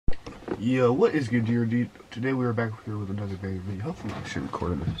Yo, what is good, DRD? Today we are back here with another video. Hopefully I should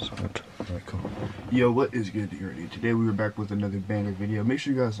record this. Alright, cool. Yo, what is good, DRD? Today we are back with another banger video. Make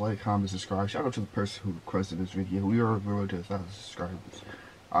sure you guys like, comment, subscribe. Shout out to the person who requested this video. We are on the road to 1,000 subscribers.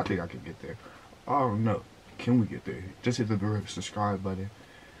 I think I can get there. I don't know. Can we get there? Just hit the subscribe button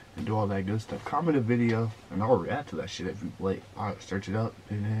and do all that good stuff. Comment a video and I'll react to that shit if you like. I'll search it up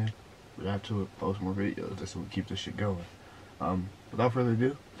and then react to it, post more videos. That's how we keep this shit going. Without further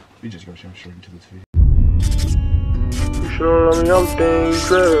ado, we just go straight into this video. Sure, I'm dangerous.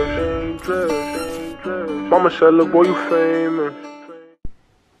 Mama said, look, boy, you famous.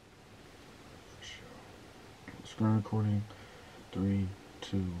 Screen recording. 3,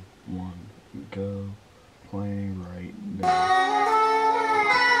 2, 1, go. Playing right now.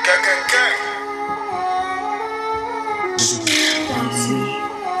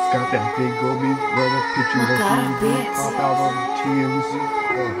 Got that big gold beef, brother, picture of me, pop out on TMZ.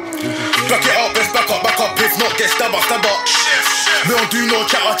 Back it up, let's back up, if not get stab up. We don't do no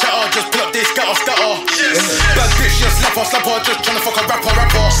chatter, just pull up this scatter. Bad bitch, just slapper, just tryna fuck a rapper. I'm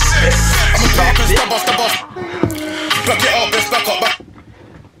a paper, stabber. Back it up, let's back up.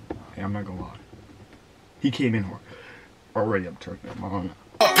 Hey, I'm not gonna lie. He came in hard. Already I'm turning him on.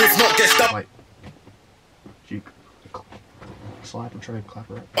 If not get stab. Like, G. Slap and try to clap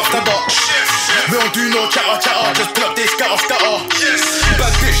her up. We don't do no chatter, just pull up this scatter.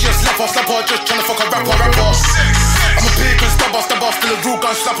 Bad bitch, just slapper, just tryna fuck a rapper. I'm a paper, stabber, still a real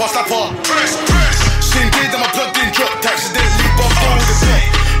gun, slapper. Same day that my blood didn't drop, accidentally bumped over the block.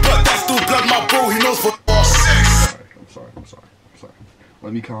 But that's still blood, my bro, he knows for us. I'm sorry.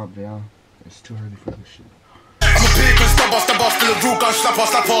 Let me calm down. It's too early for this shit. I'm a paper, stabber, still a real gun, slapper.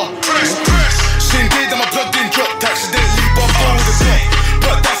 Same day that my blood didn't drop, accidentally bumped over the block.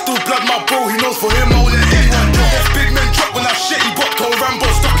 But that's still blood, my bro, he knows for him, I won't let anyone drop. Big men drop when I shit, he bought cold Rambo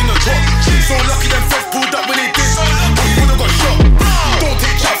stuck in the drop. So lucky them feds pulled up when they did, but he would've got shot. Don't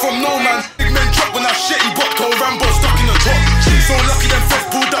take chat from no man. Big men drop when I shit, he bought cold Rambo stuck in the drop. So lucky them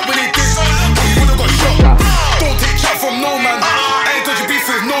feds pulled up when they did, but he would've got shot. Don't take chat from no man. I ain't dodging beef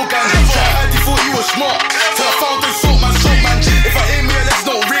with no gang. Try to hide, he thought you were smart. Till I found them salt man. If I aim here, let's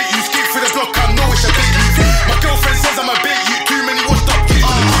not rate you. Skip through the block, I know it's a bait you. My girlfriend says I'm a bait you. Too many washed up kids.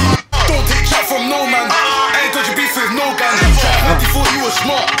 Don't take chat from no man. I ain't dodging beef with no gang. Try to hide, he thought you were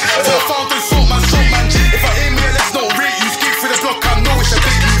smart. Till I found them salt man. If I aim here, let's not rate you. Skip through the block, I know it's a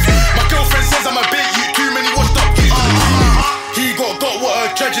bait you. My girlfriend says I'm a bait you. Too many washed up kids. He got what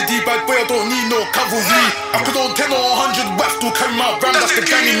a tragedy, bad boy, I don't need no cavalry. I could own 10 or 100 watts, still carry my ram, that's the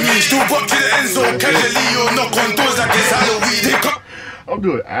gang in me. Still walk to the end zone, casually, or knock on doors like it's Halloween. I'm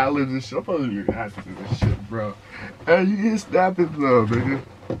doing Allen and shit. I'm probably gonna have to do this shit, bro. Hey, you get snapping though, nigga.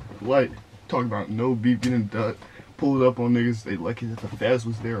 Like, talking about no beef getting done. Pulled up on niggas, they lucky that the feds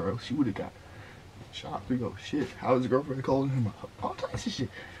was there, or else she would've got shot. We go, shit, how is his girlfriend calling him up? All types of shit.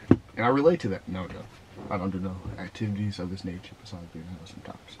 And I relate to that. No. I don't do no activities of this nature besides being out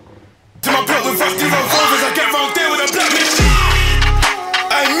sometimes. To my block with rusty revolvers, I get round there with a black bitch.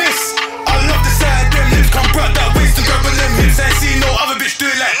 I miss, I love the side them lips. Come brought that waist and grabbing them hips. I ain't see no other bitch do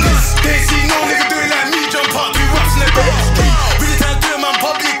it like this. They ain't see no nigga do it like me. Jump out, do raps in the back street. Really trying to do it man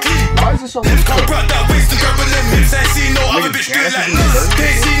publicly. Why is this so lips come brought that waist and grabbing them hips. I ain't see no other bitch do it like this. They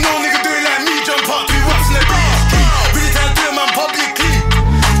ain't see no nigga do it like me. Jump out, do raps in the back street. Really trying to do it man publicly.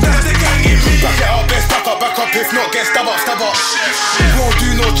 That's the gang in me. Back it up, best back up. If not, get stab up. Won't do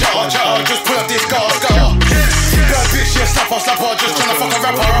no chatter, just pull up this scatter. Bad bitch, yeah, slapper, just tryna fuck a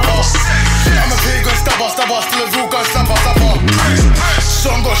rapper. I'm a big gun stabber, still a real gun slapper.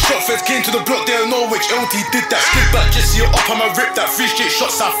 Son got shot, feds came to the block, they don't know which LT did that. Skip back, just see it up, I'ma rip that. 3 straight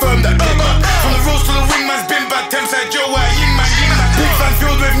shots, I firm that big man. From the roads to the wingman's been bad, Thameside Joe, where ying man. Big fan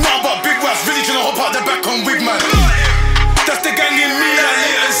filled with nothing but big raps, really tryna hop out the back on wig man. That's the gang in me, that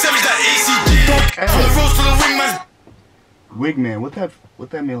Leighton Savage, that ACG. From the roads to the wingman's Wigman, what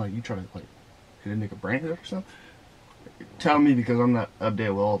that mean? Like you trying to like hit a nigga brain or something? Tell me, because I'm not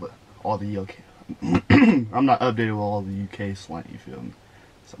updated with all the UK. I'm not updated with all the UK slang. You feel me?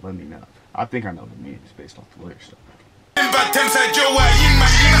 So let me know. I think I know what it means based off the lyrics stuff. Bad Thameside Joe, where ying man.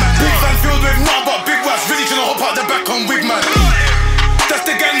 Big fan filled with nothing but big raps, really tryna hop out the back on wig man. That's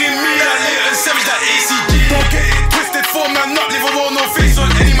the gang in me, that Leighton Savage, that ACG. Don't get it twisted, for man, not live a roll, no face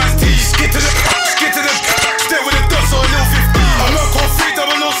on any man's teeth. Skip to the, stay with the dots or a little 50. I'm not called 3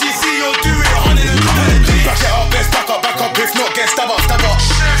 double OCC, you'll do it 100. Back it up, best back up. If not, get stab up.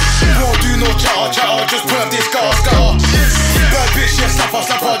 Won't do no chatter, just pull up this scatter. Bad bitch, yeah,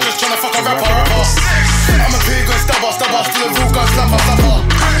 slapper, just tryna fuck a rapper. I'm a big gun stabber, still a real gun slapper.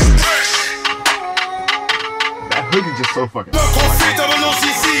 That hoodie just so fucking. Not called 3 double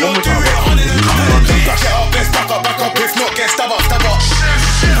OCC, you'll do it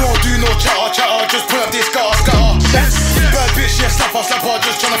bitch, yeah, slapper,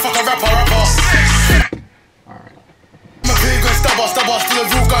 just tryna fuck a rapper. Alright. I'm a pagan stabber, still a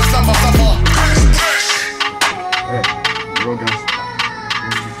real gun slapper. Hey, real gun slapper.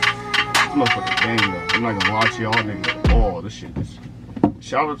 This motherfucking game though. I'm not gonna lie to y'all niggas at all. This shit is.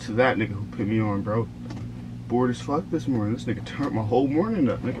 Shout out to that nigga who put me on, bro. Bored as fuck this morning. This nigga turned my whole morning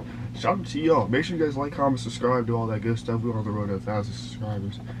up, nigga. Shout out to y'all. Make sure you guys like, comment, subscribe, do all that good stuff. We're on the road to 1,000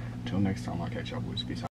 subscribers. Until next time, I'll catch y'all boys. Peace out.